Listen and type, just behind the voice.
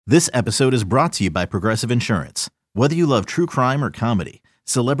This episode is brought to you by Progressive Insurance. Whether you love true crime or comedy,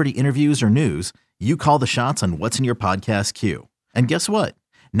 celebrity interviews or news, you call the shots on what's in your podcast queue. And guess what?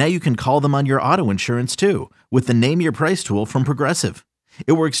 Now you can call them on your auto insurance too with the Name Your Price tool from Progressive.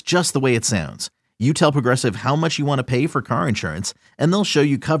 It works just the way it sounds. You tell Progressive how much you want to pay for car insurance, and they'll show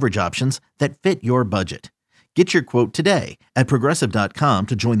you coverage options that fit your budget. Get your quote today at Progressive.com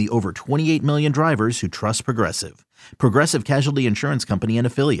to join the over 28 million drivers who trust Progressive. Progressive Casualty Insurance Company and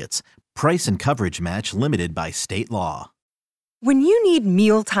Affiliates. Price and coverage match limited by state law. When you need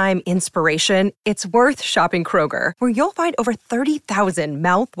mealtime inspiration, it's worth shopping Kroger, where you'll find over 30,000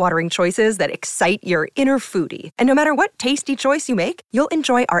 mouth-watering choices that excite your inner foodie. And no matter what tasty choice you make, you'll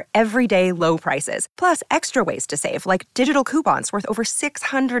enjoy our everyday low prices, plus extra ways to save, like digital coupons worth over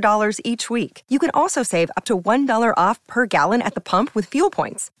 $600 each week. You can also save up to $1 off per gallon at the pump with fuel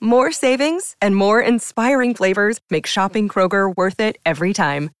points. More savings and more inspiring flavors make shopping Kroger worth it every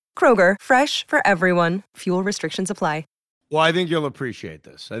time. Kroger, fresh for everyone. Fuel restrictions apply. Well, I think you'll appreciate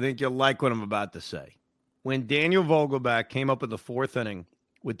this. I think you'll like what I'm about to say. When Daniel Vogelbach came up in the fourth inning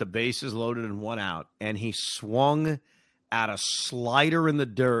with the bases loaded and one out, and he swung at a slider in the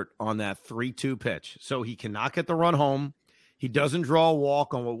dirt on that 3-2 pitch, so he cannot get the run home. He doesn't draw a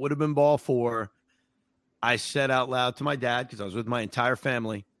walk on what would have been ball 4. I said out loud to my dad, because I was with my entire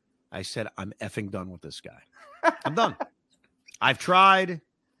family, I said, I'm effing done with this guy. I'm done. I've tried.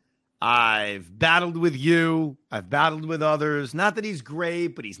 I've battled with you. I've battled with others. Not that he's great,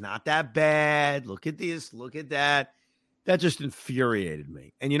 but he's not that bad. Look at this. Look at that. That just infuriated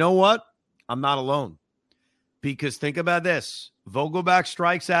me. And you know what? I'm not alone. Because think about this. Vogelbach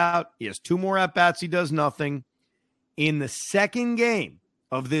strikes out. He has 2 more at-bats. He does nothing. In the second game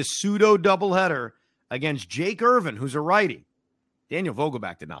of this pseudo doubleheader against Jake Irvin, who's a righty, Daniel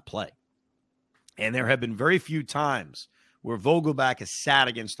Vogelbach did not play. And there have been very few times where Vogelbach has sat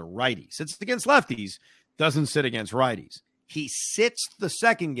against a righty. Sits against lefties, doesn't sit against righties. He sits the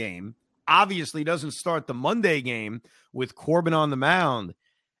second game, obviously doesn't start the Monday game with Corbin on the mound,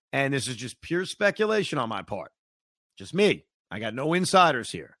 and this is just pure speculation on my part. Just me. I got no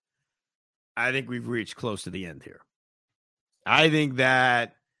insiders here. I think we've reached close to the end here. I think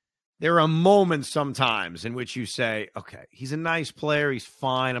that there are moments sometimes in which you say, okay, he's a nice player, he's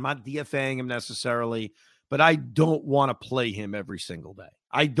fine, I'm not DFAing him necessarily, but I don't want to play him every single day.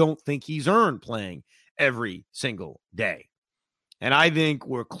 I don't think he's earned playing every single day. And I think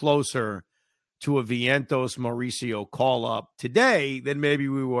we're closer to a Vientos Mauricio call-up today than maybe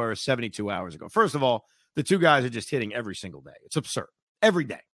we were 72 hours ago. First of all, the two guys are just hitting every single day. It's absurd. Every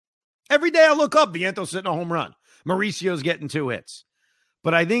day. Every day I look up, Vientos hitting a home run. Mauricio's getting 2 hits.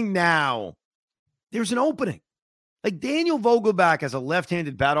 But I think now there's an opening. Like Daniel Vogelbach as a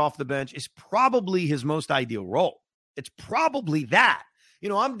left-handed bat off the bench is probably his most ideal role. It's probably that. You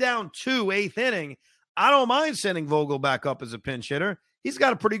know, I'm down 2, 8th inning. I don't mind sending Vogelbach up as a pinch hitter. He's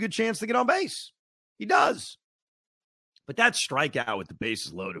got a pretty good chance to get on base. He does. But that strikeout with the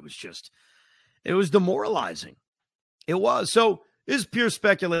bases loaded was just, it was demoralizing. It was. So this is pure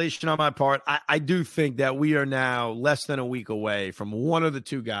speculation on my part. I do think that we are now less than a week away from one of the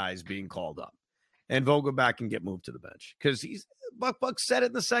 2 guys being called up. And Vogelbach can get moved to the bench because Buck said it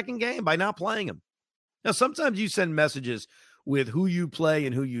in the second game by not playing him. Now, sometimes you send messages with who you play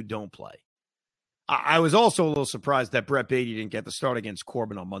and who you don't play. I was also a little surprised that Brett Baty didn't get the start against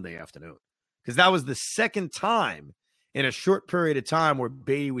Corbin on Monday afternoon because that was the second time in a short period of time where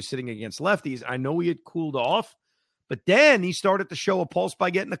Baty was sitting against lefties. I know he had cooled off, but then he started to show a pulse by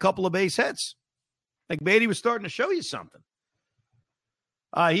getting a couple of base hits. Like Baty was starting to show you something.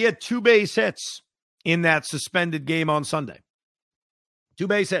 He had 2 base hits in that suspended game on Sunday. 2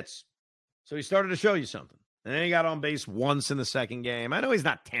 base hits. So he started to show you something. And then he got on base once in the second game. I know he's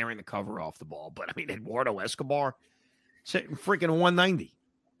not tearing the cover off the ball, but I mean, Eduardo Escobar, freaking 190.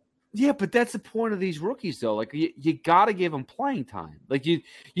 Yeah, but that's the point of these rookies, though. Like, you got to give them playing time. Like, you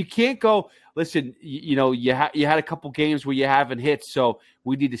can't go, listen, you had a couple games where you haven't hit, so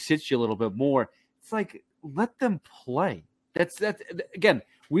we need to sit you a little bit more. It's like, let them play. That's again,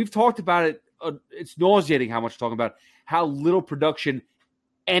 we've talked about it. It's nauseating how much we're talking about how little production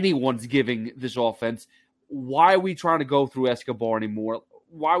anyone's giving this offense. Why are we trying to go through Escobar anymore?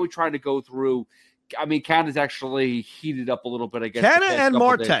 Why are we trying to go through? I mean, Canada's actually heated up a little bit, I guess. Canada and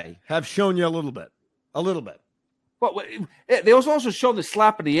Marte have shown you a little bit. A little bit. But they also shown the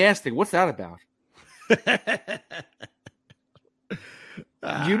slap in the ass thing. What's that about?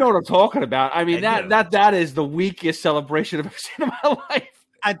 You know what I'm talking about. I mean, that is the weakest celebration I've ever seen in my life.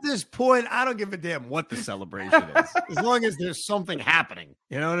 At this point, I don't give a damn what the celebration is, as long as there's something happening.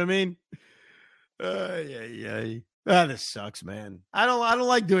 You know what I mean? Ah, this sucks, man. I don't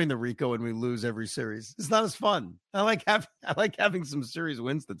like doing the Rico when we lose every series. It's not as fun. I like having some series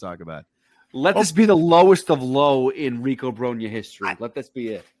wins to talk about. Let this be the lowest of low in Rico Brogna history. Let this be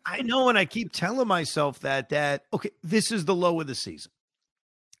it. I know, and I keep telling myself that okay, this is the low of the season.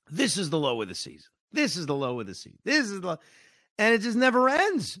 This is the low of the season. This is the low of the season. This is the, and it just never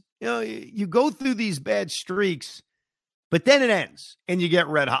ends. You know, you go through these bad streaks, but then it ends, and you get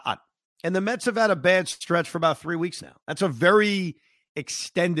red hot. And the Mets have had a bad stretch for about 3 weeks now. That's a very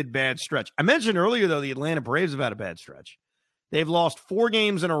extended bad stretch. I mentioned earlier, though, the Atlanta Braves have had a bad stretch. They've lost 4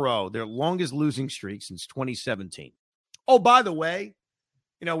 games in a row, their longest losing streak since 2017. Oh, by the way,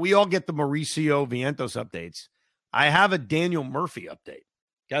 you know, we all get the Mauricio Vientos updates. I have a Daniel Murphy update.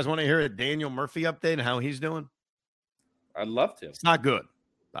 You guys want to hear a Daniel Murphy update and how he's doing? I'd love to. It's not good,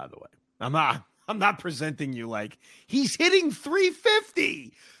 by the way. I'm not presenting you like he's hitting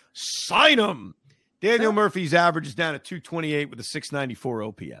 350. Sign him. Daniel Murphy's average is down at 228 with a 694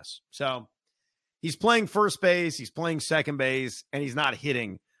 OPS. So he's playing first base, he's playing second base, and he's not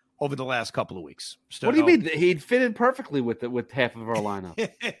hitting over the last couple of weeks. So, what do you mean? He'd fit in perfectly with half of our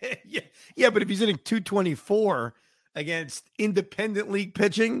lineup. yeah, but if he's hitting 224 against independent league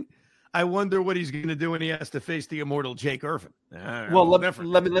pitching, I wonder what he's going to do when he has to face the immortal Jake Irvin. Well,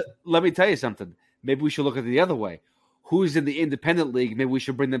 let me tell you something. Maybe we should look at it the other way. Who's in the independent league? Maybe we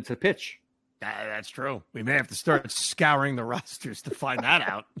should bring them to the pitch. That's true. We may have to start scouring the rosters to find that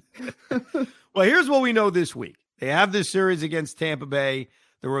out. Well, here's what we know this week. They have this series against Tampa Bay.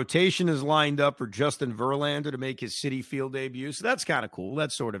 The rotation is lined up for Justin Verlander to make his Citi Field debut. So that's kind of cool.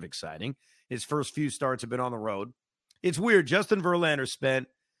 That's sort of exciting. His first few starts have been on the road. It's weird. Justin Verlander spent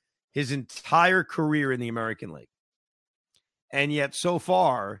his entire career in the American League. And yet so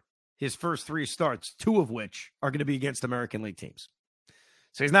far, his first 3 starts, 2 of which are going to be against American League teams.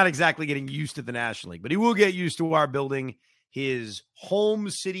 So he's not exactly getting used to the National League, but he will get used to our building. His home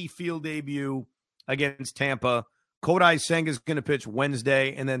Citi Field debut against Tampa. Kodai Senga is going to pitch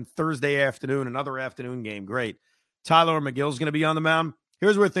Wednesday, and then Thursday afternoon, another afternoon game. Great. Tyler McGill is going to be on the mound.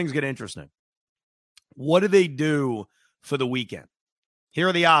 Here's where things get interesting. What do they do for the weekend? Here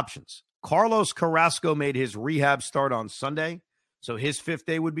are the options. Carlos Carrasco made his rehab start on Sunday, so his 5th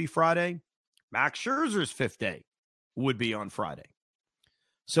day would be Friday. Max Scherzer's 5th day would be on Friday.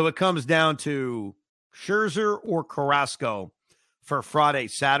 So it comes down to Scherzer or Carrasco for Friday,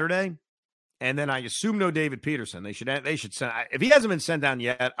 Saturday. And then I assume no David Peterson. They should send. If he hasn't been sent down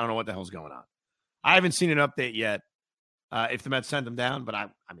yet, I don't know what the hell's going on. I haven't seen an update yet if the Mets sent him down. But I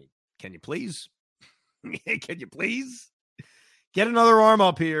mean, can you please? Can you please get another arm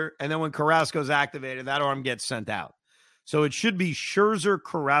up here? And then when Carrasco's activated, that arm gets sent out. So it should be Scherzer,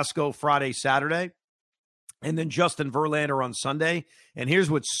 Carrasco Friday, Saturday, and then Justin Verlander on Sunday. And here's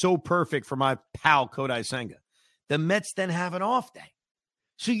what's so perfect for my pal Kodai Senga. The Mets then have an off day.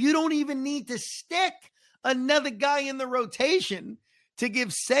 So you don't even need to stick another guy in the rotation to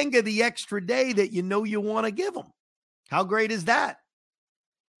give Senga the extra day that you know you want to give him. How great is that?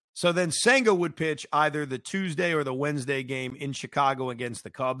 So then Senga would pitch either the Tuesday or the Wednesday game in Chicago against the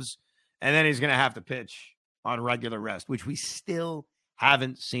Cubs, and then he's going to have to pitch on regular rest, which we still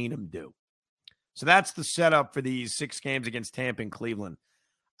haven't seen him do. So that's the setup for these 6 games against Tampa and Cleveland.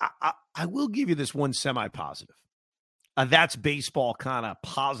 I will give you this one semi-positive. That's baseball kind of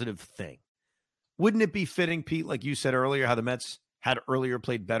positive thing. Wouldn't it be fitting, Pete, like you said earlier, how the Mets had earlier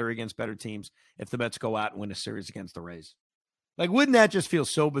played better against better teams if the Mets go out and win a series against the Rays? Like, wouldn't that just feel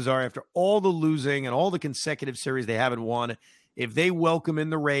so bizarre after all the losing and all the consecutive series they haven't won? If they welcome in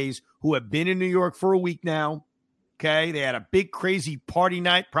the Rays, who have been in New York for a week now, okay? They had a big, crazy party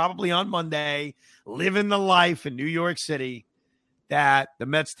night probably on Monday, living the life in New York City, that the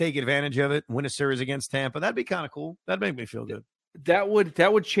Mets take advantage of it and win a series against Tampa. That'd be kind of cool. That'd make me feel good. That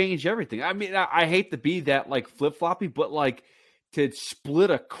would change everything. I mean, I hate to be that like flip-floppy, but like to split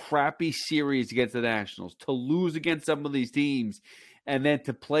a crappy series against the Nationals, to lose against some of these teams, and then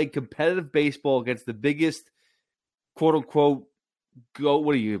to play competitive baseball against the biggest quote-unquote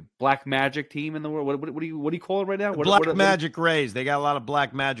black magic team in the world? What do you call it right now? Black Magic Rays. They got a lot of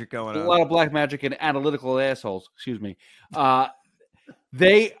black magic going on. A lot of black magic and analytical assholes. Excuse me. That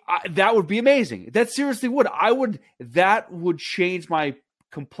would be amazing. That seriously would. That would change my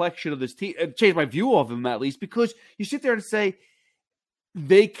complexion of this team, change my view of them at least, because you sit there and say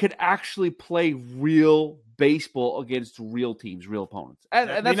they could actually play real baseball against real teams, real opponents, and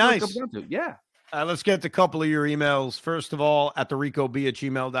that's nice. What it comes down to. Yeah. Let's get to a couple of your emails. First of all, at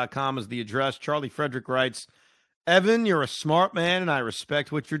thericob@gmail.com is the address. Charlie Frederick writes, Evan, you're a smart man, and I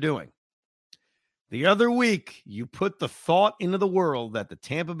respect what you're doing. The other week, you put the thought into the world that the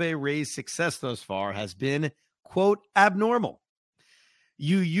Tampa Bay Rays' success thus far has been, quote, abnormal.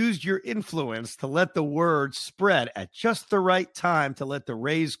 You used your influence to let the word spread at just the right time to let the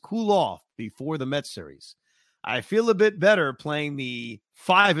Rays cool off before the Mets series. I feel a bit better playing the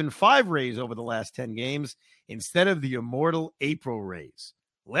 5-5 Rays over the last 10 games instead of the immortal April Rays.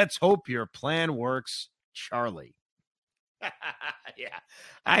 Let's hope your plan works, Charlie. Yeah,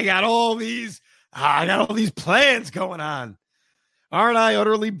 I got all these plans going on. Aren't I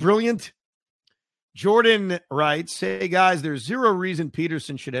utterly brilliant? Jordan writes, hey, guys, there's zero reason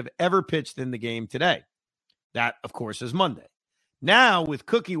Peterson should have ever pitched in the game today. That, of course, is Monday. Now, with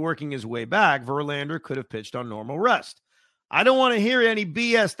Cookie working his way back, Verlander could have pitched on normal rest. I don't want to hear any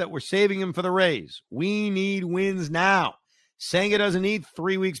BS that we're saving him for the Rays. We need wins now. Senga doesn't need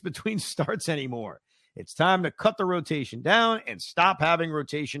 3 weeks between starts anymore. It's time to cut the rotation down and stop having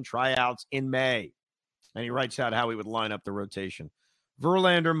rotation tryouts in May. And he writes out how he would line up the rotation.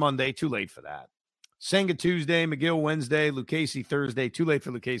 Verlander Monday, too late for that. Senga Tuesday, McGill Wednesday, Lucchesi Thursday, too late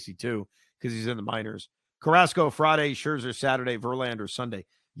for Lucchesi too because he's in the minors. Carrasco Friday, Scherzer Saturday, Verlander Sunday.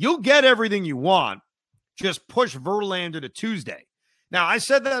 You'll get everything you want. Just push Verlander to Tuesday. Now, I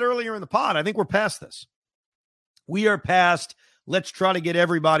said that earlier in the pod. I think we're past this. We are past, let's try to get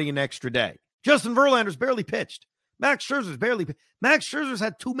everybody an extra day. Justin Verlander's barely pitched. Max Scherzer's barely pitched. Max Scherzer's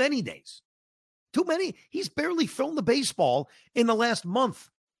had too many days. Too many. He's barely thrown the baseball in the last month.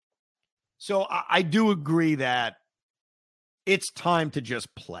 So I do agree that it's time to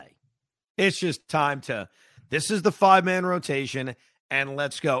just play. It's just time to, this is the 5-man rotation, and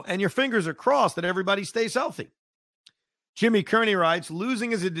let's go. And your fingers are crossed that everybody stays healthy. Jimmy Kearney writes,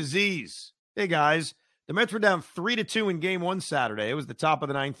 losing is a disease. Hey, guys, the Mets were down 3-2 in game 1 Saturday. It was the top of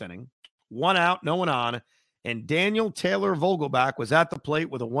the 9th inning. 1 out, no one on. And Daniel Taylor Vogelbach was at the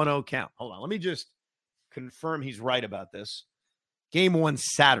plate with a 1-0 count. Hold on, let me just confirm he's right about this. Game 1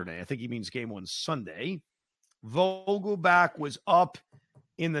 Saturday. I think he means game 1 Sunday. Vogelbach was up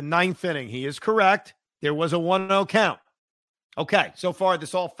in the 9th inning. He is correct. There was a 1-0 count. Okay, so far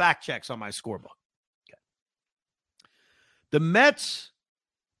this all fact checks on my scorebook. Okay. The Mets,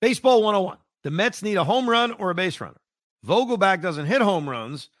 baseball 101. The Mets need a home run or a base runner. Vogelbach doesn't hit home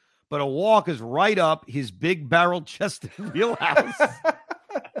runs, but a walk is right up his big barrel chested wheelhouse.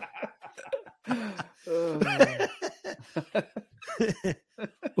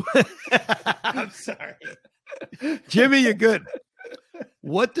 I'm sorry. Jimmy, you're good.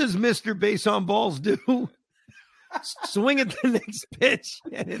 What does Mr. Base on Balls do? Swing at the next pitch,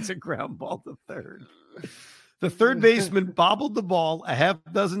 and it's a ground ball to third. The third baseman bobbled the ball a half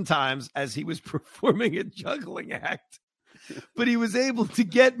dozen times as he was performing a juggling act, but he was able to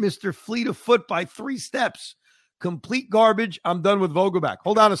get Mr. Fleet of Foot by 3 steps. Complete garbage. I'm done with Vogelbach.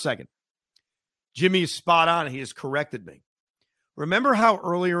 Hold on a second. Jimmy is spot on. He has corrected me. Remember how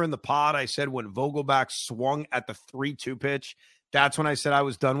earlier in the pod I said when Vogelbach swung at the 3-2 pitch, that's when I said I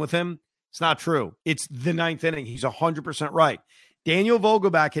was done with him? It's not true. It's the 9th inning. He's 100% right. Daniel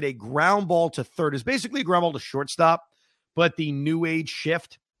Vogelbach hit a ground ball to third. It's basically a ground ball to shortstop, but the new age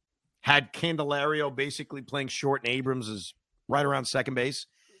shift had Candelario basically playing short and Abrams is right around second base.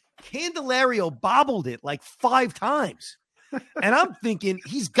 Candelario bobbled it like 5 times. And I'm thinking,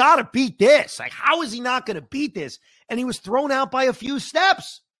 he's got to beat this. Like, how is he not going to beat this? And he was thrown out by a few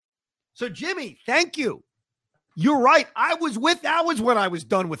steps. So, Jimmy, thank you. You're right. That was when I was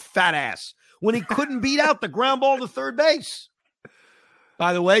done with fat ass, when he couldn't beat out the ground ball to third base.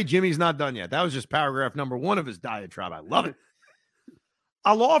 By the way, Jimmy's not done yet. That was just paragraph number 1 of his diatribe. I love it.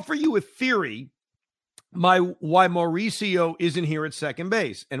 I'll offer you a theory why Mauricio isn't here at second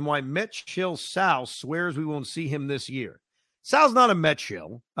base and why Met shill Sal swears we won't see him this year. Sal's not a Met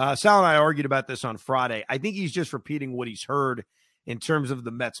shill. Sal and I argued about this on Friday. I think he's just repeating what he's heard in terms of the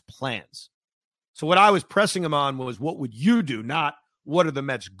Mets' plans. So what I was pressing him on was, what would you do, not what are the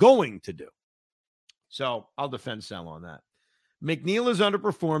Mets going to do? So I'll defend Sal on that. McNeil is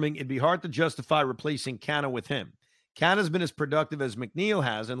underperforming. It'd be hard to justify replacing Canha with him. Canha's been as productive as McNeil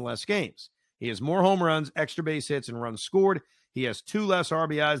has in less games. He has more home runs, extra base hits, and runs scored. He has 2 less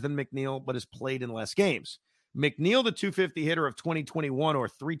RBIs than McNeil, but has played in less games. McNeil, the 250 hitter of 2021 or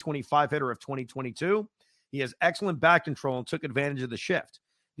 325 hitter of 2022, he has excellent back control and took advantage of the shift.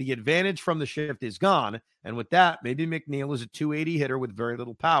 The advantage from the shift is gone, and with that, maybe McNeil is a 280 hitter with very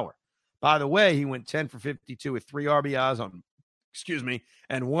little power. By the way, he went 10 for 52 with 3 RBIs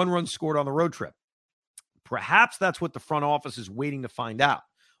and 1 run scored on the road trip. Perhaps that's what the front office is waiting to find out.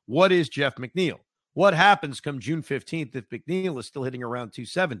 What is Jeff McNeil? What happens come June 15th if McNeil is still hitting around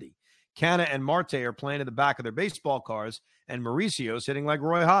 270? Canha and Marte are playing in the back of their baseball cars, and Mauricio's hitting like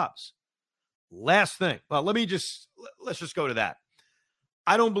Roy Hobbs. Last thing. Well, let's just go to that.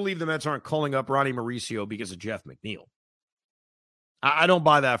 I don't believe the Mets aren't calling up Ronnie Mauricio because of Jeff McNeil. I don't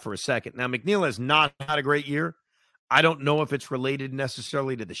buy that for a second. Now, McNeil has not had a great year. I don't know if it's related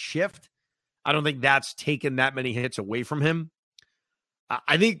necessarily to the shift. I don't think that's taken that many hits away from him.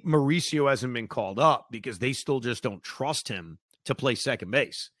 I think Mauricio hasn't been called up because they still just don't trust him to play second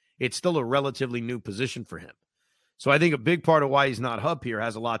base. It's still a relatively new position for him. So I think a big part of why he's not up here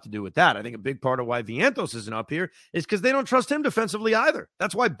has a lot to do with that. I think a big part of why Vientos isn't up here is because they don't trust him defensively either.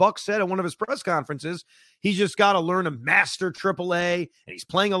 That's why Buck said at one of his press conferences, he's just got to learn to master AAA, and he's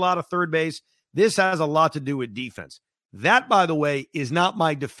playing a lot of third base. This has a lot to do with defense. That, by the way, is not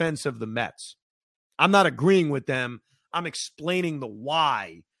my defense of the Mets. I'm not agreeing with them. I'm explaining the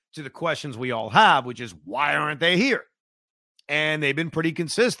why to the questions we all have, which is why aren't they here? And they've been pretty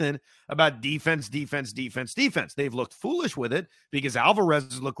consistent about defense. They've looked foolish with it because Alvarez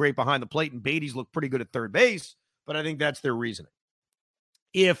has looked great behind the plate and Beatty's looked pretty good at third base, but I think that's their reasoning.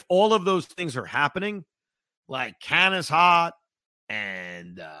 If all of those things are happening, like Canna's hot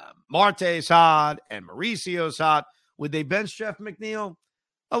and Marte's hot and Mauricio's hot, would they bench Jeff McNeil?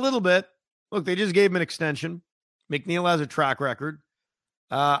 A little bit. Look, they just gave him an extension. McNeil has a track record.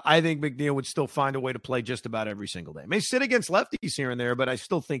 I think McNeil would still find a way to play just about every single day. May sit against lefties here and there, but I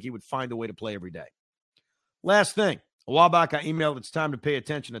still think he would find a way to play every day. Last thing. A while back, I emailed it's time to pay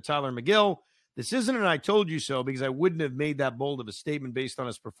attention to Tyler McGill. This isn't an I told you so because I wouldn't have made that bold of a statement based on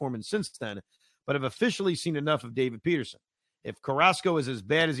his performance since then, but I've officially seen enough of David Peterson. If Carrasco is as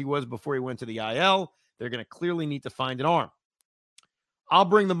bad as he was before he went to the IL, they're going to clearly need to find an arm. I'll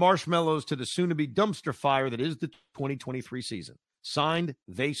bring the marshmallows to the soon-to-be dumpster fire that is the 2023 season. Signed,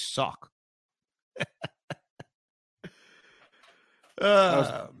 they suck.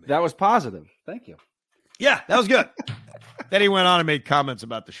 That was positive. Thank you. Yeah, that was good. Then he went on and made comments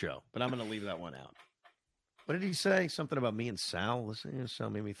about the show, but I'm going to leave that one out. What did he say? Something about me and Sal? Listening to Sal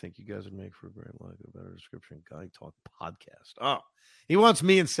made me think you guys would make for a great, like, a better description. Guy Talk podcast. Oh, he wants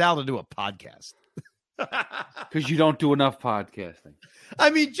me and Sal to do a podcast. Because you don't do enough podcasting. I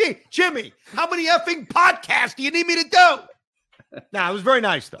mean, Jimmy, how many effing podcasts do you need me to do? Nah, it was very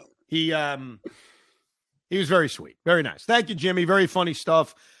nice, though. He was very sweet. Very nice. Thank you, Jimmy. Very funny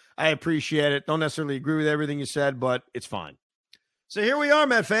stuff. I appreciate it. Don't necessarily agree with everything you said, but it's fine. So here we are,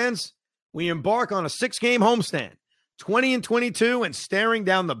 Met fans. We embark on a 6-game homestand, 20-22, and staring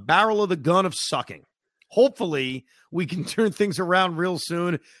down the barrel of the gun of sucking. Hopefully, we can turn things around real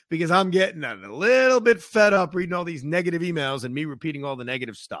soon because I'm getting a little bit fed up reading all these negative emails and me repeating all the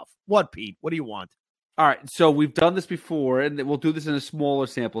negative stuff. What, Pete? What do you want? All right, so we've done this before, and we'll do this in a smaller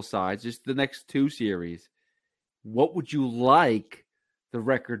sample size, just the next 2 series. What would you like the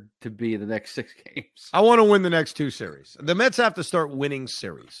record to be in the next 6 games? I want to win the next 2 series. The Mets have to start winning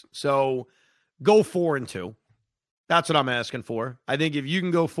series. So go 4-2. That's what I'm asking for. I think if you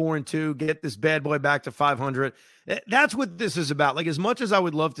can go 4-2, get this bad boy back to 500, that's what this is about. Like, as much as I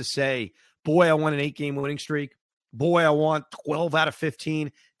would love to say, boy, I want an 8-game winning streak. Boy, I want 12 out of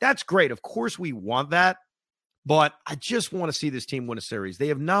 15. That's great. Of course we want that. But I just want to see this team win a series. They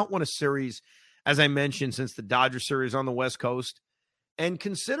have not won a series, as I mentioned, since the Dodgers series on the West Coast. And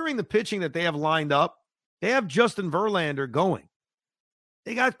considering the pitching that they have lined up, they have Justin Verlander going.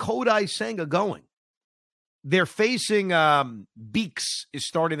 They got Kodai Senga going. They're facing Beeks is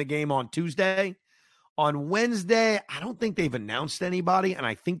starting the game on Tuesday. On Wednesday, I don't think they've announced anybody, and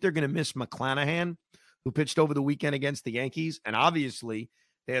I think they're going to miss McClanahan, who pitched over the weekend against the Yankees. And obviously,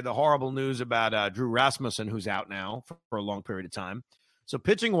 they had the horrible news about Drew Rasmussen, who's out now for a long period of time. So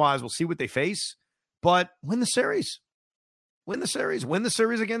pitching-wise, we'll see what they face, but win the series. Win the series. Win the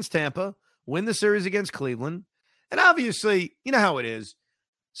series against Tampa. Win the series against Cleveland. And obviously, you know how it is.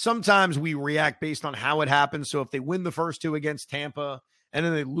 Sometimes we react based on how it happens. So if they win the first 2 against Tampa and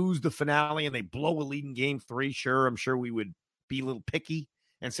then they lose the finale and they blow a lead in game 3, sure, I'm sure we would be a little picky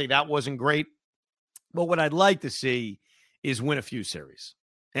and say that wasn't great. But what I'd like to see is win a few series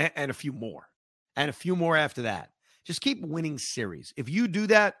and a few more and a few more after that. Just keep winning series. If you do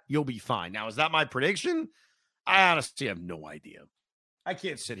that, you'll be fine. Now, is that my prediction? I honestly have no idea. I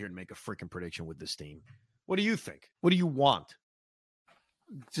can't sit here and make a freaking prediction with this team. What do you think? What do you want?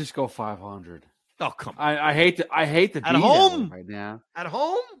 Just go 500. Oh, come on. I hate to At be home right now. At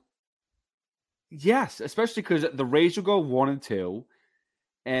home? Yes, especially because the Rays will go 1-2,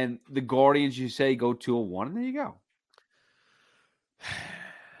 and the Guardians, you say, go 2-1, and there you go.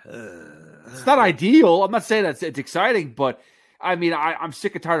 It's not ideal. I'm not saying that it's exciting, but I mean, I'm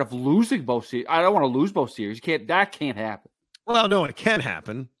sick and tired of losing both series. I don't want to lose both series. That can't happen. Well, no, it can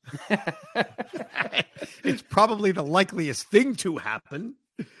happen. It's probably the likeliest thing to happen.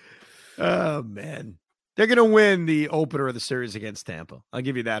 Oh, man. They're going to win the opener of the series against Tampa. I'll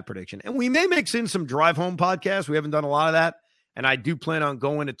give you that prediction. And we may mix in some drive home podcasts. We haven't done a lot of that. And I do plan on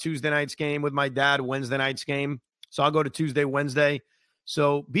going to Tuesday night's game with my dad, Wednesday night's game. So I'll go to Tuesday, Wednesday.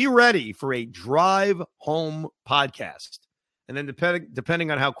 So be ready for a drive home podcast. And then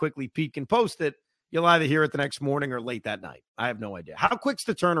depending on how quickly Pete can post it, you'll either hear it the next morning or late that night. I have no idea. How quick's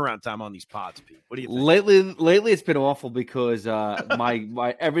the turnaround time on these pods, Pete? What do you think? Lately it's been awful because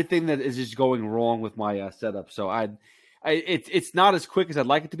my everything that is just going wrong with my setup. So it's not as quick as I'd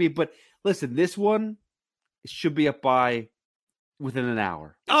like it to be. But listen, this one should be up by within an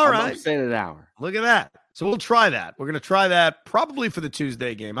hour. All right. I'm saying an hour. Look at that. So we'll try that. We're going to try that probably for the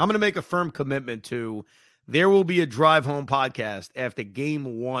Tuesday game. I'm going to make a firm commitment to there will be a drive home podcast after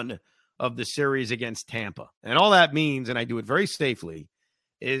game 1 of the series against Tampa. And all that means, and I do it very safely,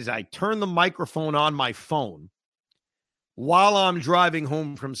 is I turn the microphone on my phone while I'm driving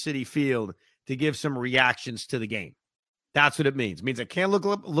home from Citi Field to give some reactions to the game. That's what it means. It means I can't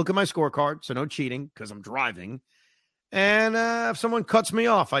look at my scorecard, so no cheating because I'm driving. And if someone cuts me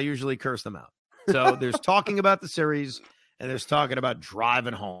off, I usually curse them out. So there's talking about the series and there's talking about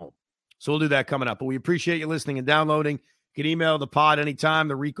driving home. So we'll do that coming up. But we appreciate you listening and downloading. You can email the pod anytime,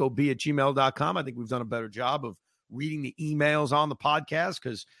 thericob@gmail.com. I think we've done a better job of reading the emails on the podcast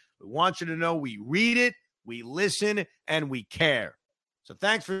because we want you to know we read it, we listen, and we care. So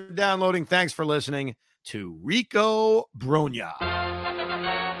thanks for downloading. Thanks for listening to Rico Brogna.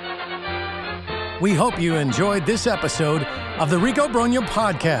 We hope you enjoyed this episode of the Rico Brogna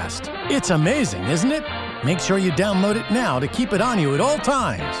podcast. It's amazing, isn't it? Make sure you download it now to keep it on you at all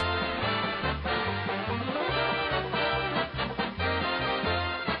times.